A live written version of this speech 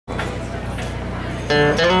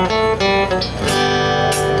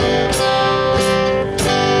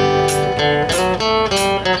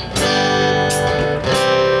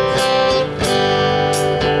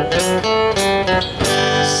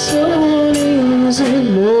Someone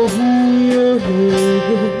isn't over your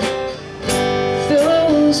head,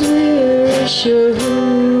 those weary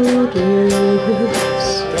shoulders,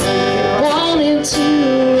 wanting to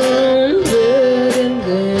run there and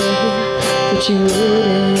then, but you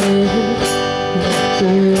wouldn't go.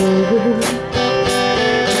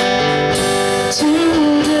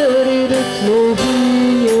 Too dirty to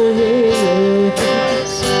clean your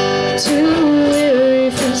hands, too weary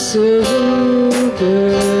for sober.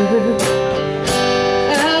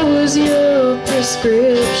 I was your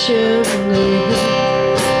prescription,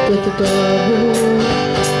 but the bottle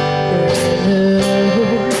ran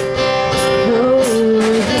out. Oh,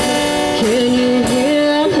 can you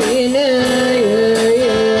hear me now?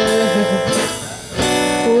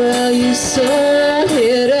 Well, you saw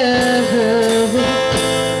it out.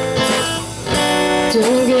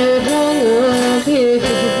 Don't get hung up here.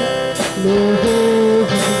 No,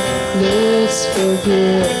 let's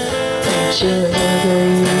forget each other.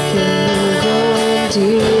 You can move on,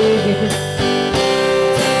 dear.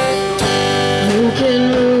 You can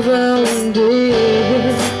move on,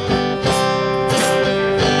 dear.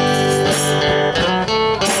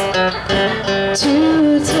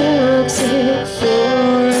 Too toxic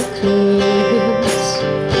for a cleanse,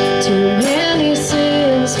 too many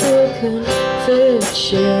sins for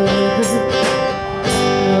confession.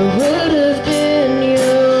 I would have been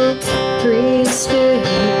your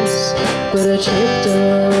priestess, but I tripped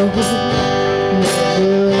on my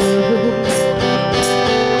road.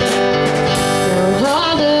 Now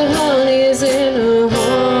all the honey's in a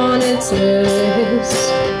hornet's nest,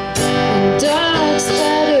 and dark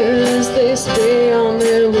spiders, they spray on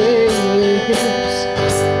their webs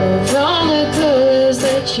of all the colors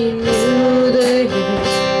that you knew they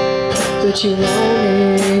had, but you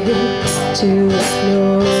wanted to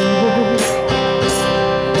ignore.